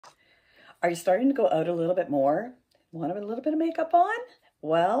Are you starting to go out a little bit more? Want a little bit of makeup on?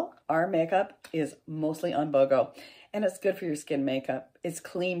 Well, our makeup is mostly on Bogo, and it's good for your skin makeup. It's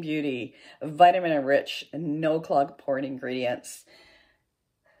clean beauty, vitamin rich, no clog pore ingredients.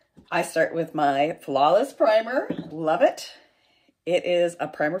 I start with my Flawless Primer. Love it. It is a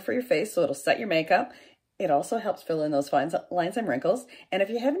primer for your face, so it'll set your makeup. It also helps fill in those fine lines and wrinkles. And if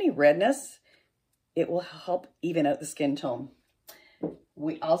you have any redness, it will help even out the skin tone.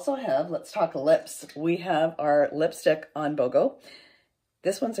 We also have, let's talk lips. We have our lipstick on Bogo.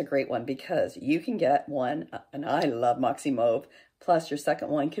 This one's a great one because you can get one, and I love Moxie Mauve, plus your second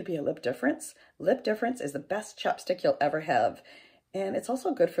one could be a Lip Difference. Lip Difference is the best chapstick you'll ever have. And it's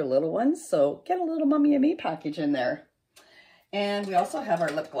also good for little ones, so get a little Mummy and Me package in there. And we also have our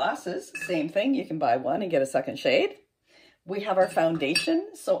lip glosses. Same thing, you can buy one and get a second shade. We have our foundation.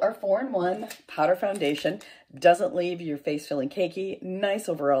 So our 4-in-1 powder foundation doesn't leave your face feeling cakey. Nice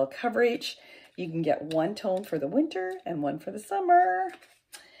overall coverage. You can get one tone for the winter and one for the summer.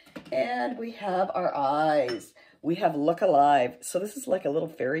 And we have our eyes. We have Look Alive. So this is like a little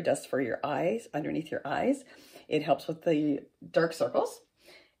fairy dust for your eyes, underneath your eyes. It helps with the dark circles.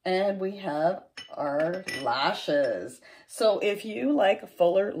 And we have our lashes. So if you like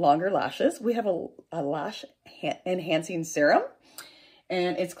fuller, longer lashes, we have a lash enhancing serum,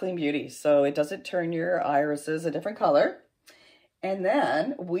 and it's clean beauty. So it doesn't turn your irises a different color. And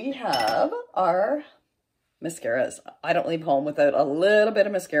then we have our mascaras. I don't leave home without a little bit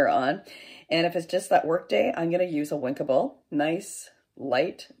of mascara on. And if it's just that work day, I'm going to use a Winkable, nice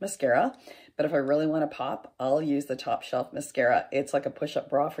light mascara. But if I really want to pop, I'll use the Top Shelf mascara. It's like a push-up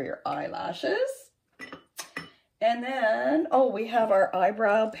bra for your eyelashes. And then, oh, we have our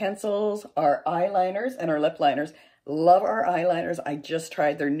eyebrow pencils, our eyeliners, and our lip liners. Love our eyeliners. I just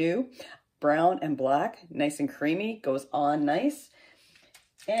tried their new brown and black, nice and creamy, goes on nice.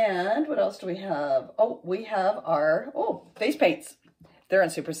 And what else do we have? Oh, we have our, face paints. They're on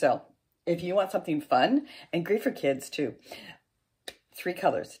super sale. If you want something fun and great for kids too. 3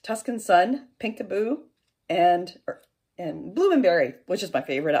 colors, Tuscan Sun, Pinkaboo, and Blue and Berry, which is my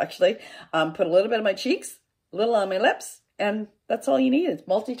favorite actually. Put a little bit on my cheeks, a little on my lips, and that's all you need. It's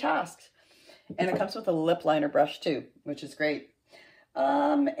multitask. And it comes with a lip liner brush too, which is great.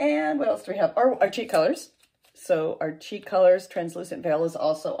 And what else do we have? Our cheek colors. So our cheek colors, Translucent Veil is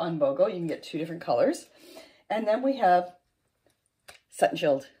also on Bogo. You can get 2 different colors. And then we have Set and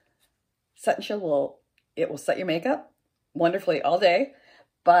Shield. Set and Shield will set your makeup wonderfully all day,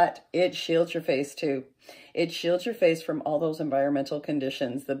 but it shields your face too. It shields your face from all those environmental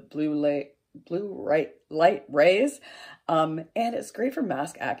conditions, the blue light rays, and it's great for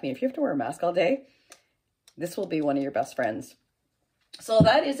mask acne. If you have to wear a mask all day, this will be one of your best friends. So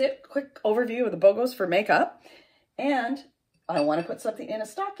that is it. Quick overview of the Bogos for makeup. And I want to put something in a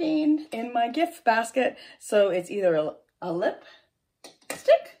stocking in my gift basket. So it's either a lip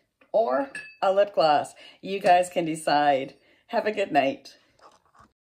stick or a lip gloss. You guys can decide. Have a good night.